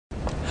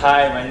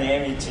Hi, my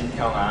name is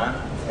Jinhyung Ahn,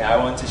 and I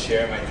want to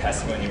share my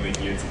testimony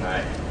with you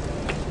tonight.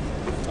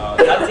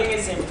 Nothing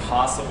is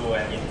impossible,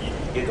 and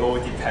it all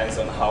depends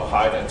on how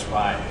hard I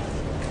try.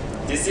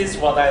 This is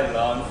what I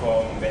learned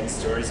from many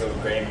stories of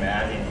great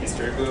men in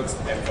history books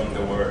and from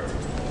the world.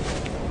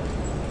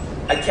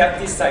 I kept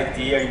this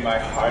idea in my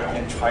heart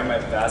and tried my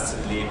best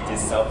to live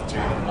this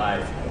self-driven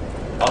life.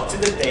 Up to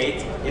the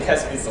date, it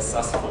has been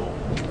successful.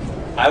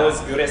 I was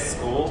good at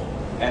school,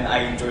 and I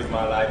enjoyed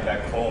my life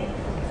back home.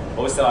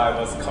 Also, I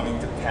was coming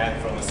to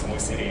Japan from a small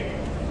city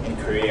in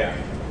Korea.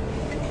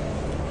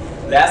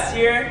 Last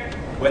year,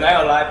 when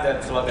I arrived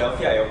at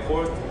Philadelphia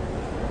airport,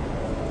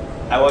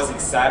 I was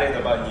excited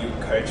about new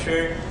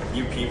culture,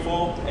 new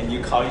people, and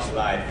new college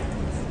life.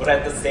 But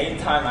at the same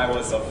time, I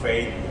was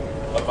afraid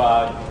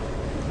about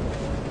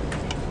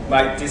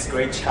this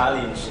great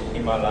challenge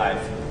in my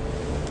life.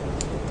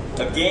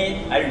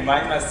 Again, I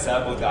remind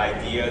myself of the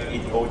idea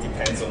it all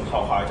depends on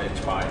how hard I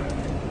try.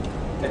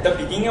 At the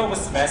beginning of the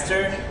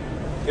semester,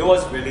 it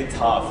was really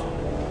tough.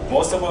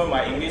 Most of all,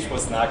 my English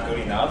was not good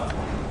enough.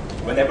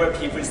 Whenever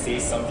people say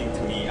something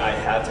to me, I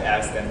had to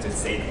ask them to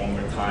say it one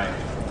more time.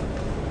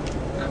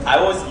 I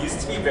was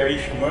used to be a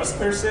very humorous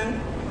person,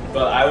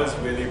 but I was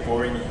really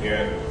boring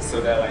here,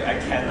 so that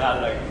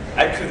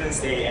I couldn't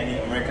say any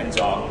American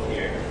joke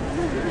here.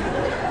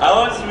 I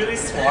was really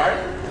smart,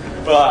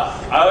 but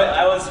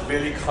I was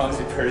really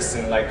clumsy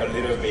person, like a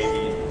little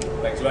baby,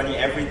 like learning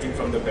everything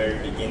from the very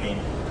beginning.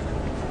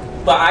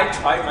 But I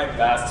tried my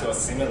best to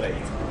assimilate.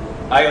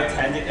 I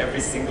attended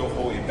every single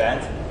whole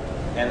event,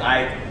 and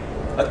I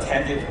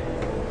attended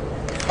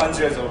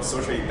hundreds of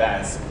social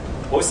events.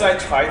 Also, I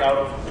tried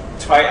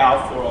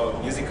out for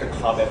a musical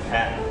club at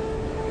Penn.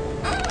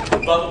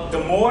 But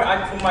the more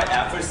I put my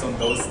efforts on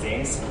those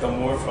things, the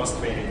more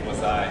frustrated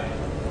was I.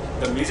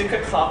 The musical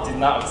club did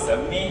not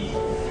accept me,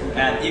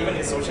 and even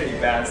in social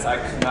events, I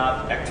could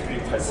not actively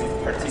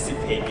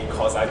participate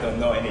because I don't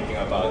know anything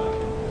about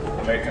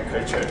American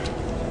culture.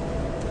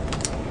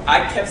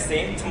 I kept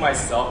saying to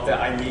myself that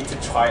I need to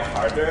try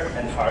harder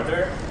and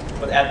harder,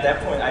 but at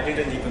that point, I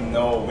didn't even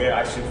know where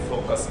I should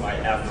focus my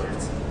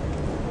efforts.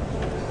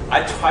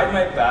 I tried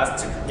my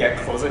best to get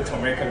closer to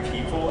American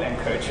people and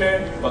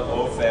culture, but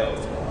all failed.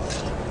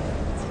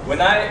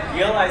 When I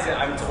realized that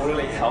I'm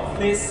totally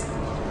helpless,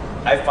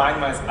 I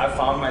found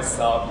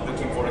myself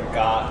looking for a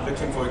God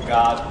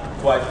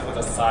who I put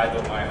aside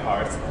of my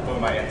heart for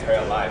my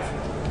entire life.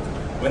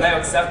 When I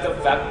accept the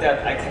fact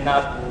that I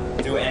cannot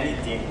do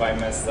anything by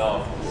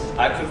myself,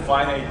 I could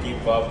finally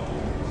give up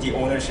the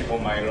ownership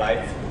of my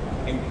life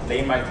and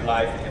lay my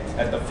life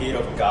at the feet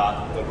of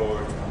God, the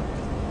Lord.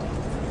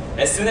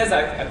 As soon as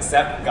I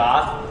accept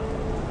God,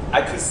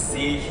 I could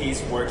see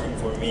He's working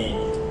for me.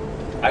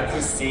 I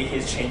could see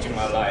He's changing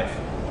my life.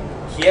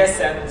 He has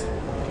sent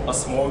a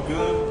small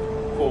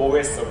group who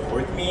always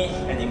support me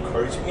and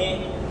encourage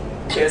me.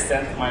 He has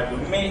sent my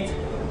roommate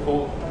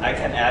who I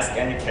can ask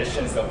any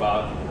questions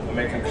about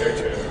American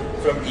culture,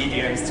 from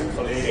idioms to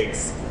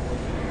politics.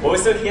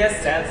 Also, He has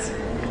sent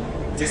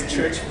this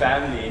church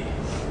family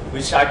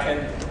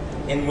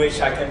in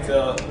which I can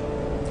feel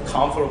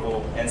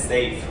comfortable and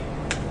safe.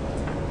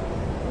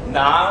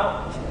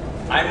 Now,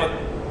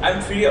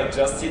 I'm pretty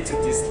adjusted to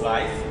this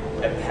life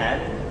at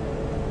Penn,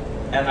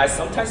 and I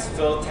sometimes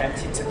feel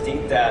tempted to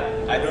think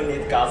that I don't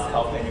need God's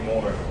help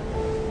anymore.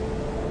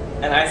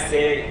 And I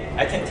say,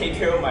 I can take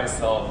care of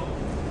myself.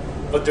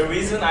 But the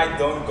reason I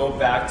don't go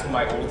back to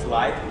my old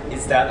life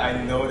is that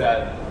I know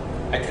that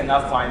I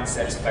cannot find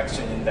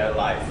satisfaction in that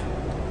life.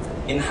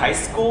 In high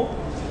school,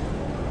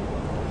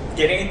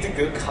 getting into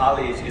good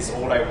college is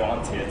all I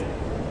wanted.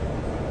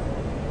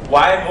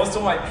 While most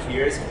of my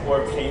peers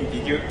were playing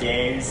video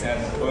games and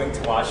going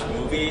to watch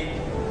movies,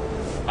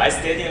 I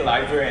stayed in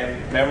library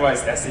and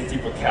memorized SAT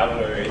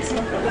vocabularies.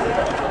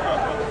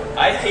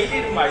 I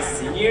hated my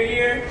senior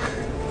year,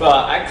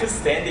 but I could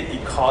stand it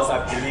because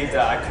I believed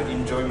that I could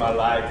enjoy my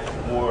life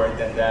more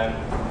than them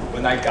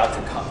when I got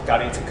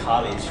into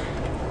college.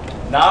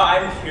 Now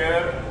I'm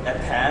here at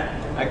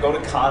Penn. I go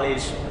to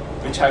college,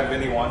 which I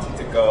really wanted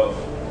to go.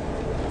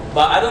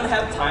 But I don't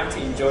have time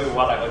to enjoy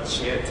what I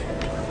achieved.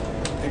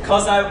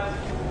 Because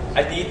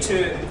I need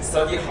to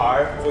study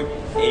hard for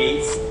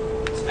A's,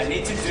 I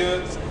need to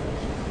do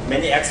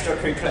many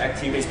extracurricular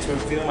activities to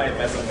fill my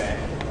resume.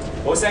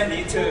 Also, I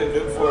need to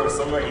look for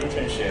summer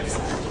internships.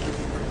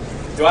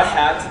 Do I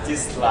have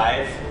this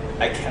life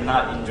I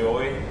cannot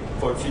enjoy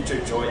for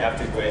future joy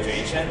after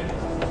graduation?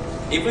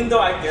 Even though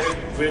I get a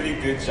really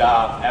good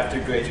job after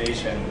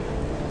graduation,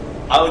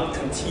 I would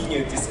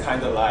continue this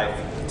kind of life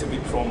to be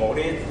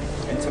promoted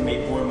and to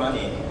make more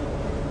money.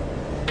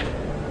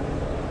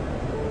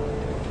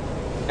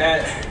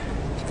 And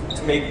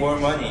to make more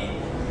money.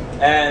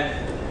 And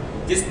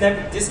this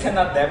can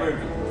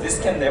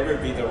never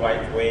be the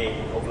right way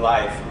of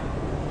life.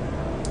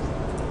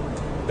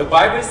 The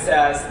Bible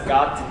says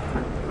God,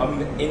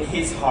 in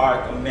his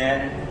heart, a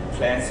man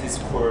plans his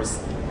course,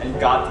 and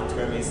God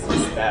determines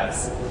his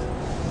steps.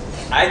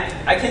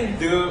 I can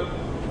do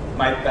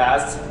my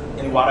best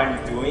in what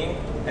I'm doing,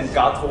 and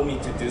God told me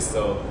to do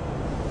so.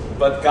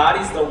 But God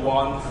is the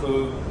one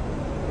who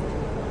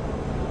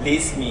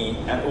leads me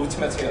and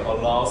ultimately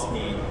allows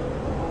me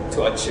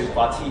to achieve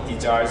what He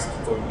desires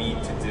for me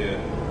to do.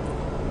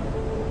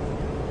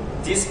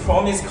 This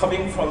promise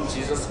coming from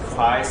Jesus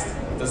Christ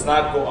does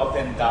not go up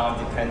and down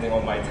depending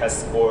on my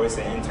test scores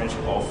and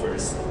internship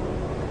offers.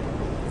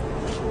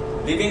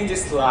 Living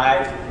this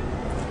life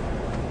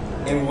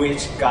in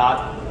which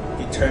God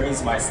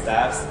determines my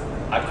steps,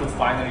 I could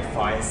finally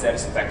find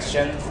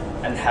satisfaction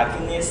and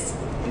happiness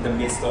in the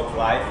midst of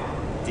life,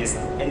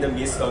 in the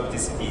midst of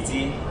this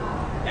busy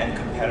and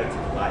competitive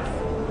life.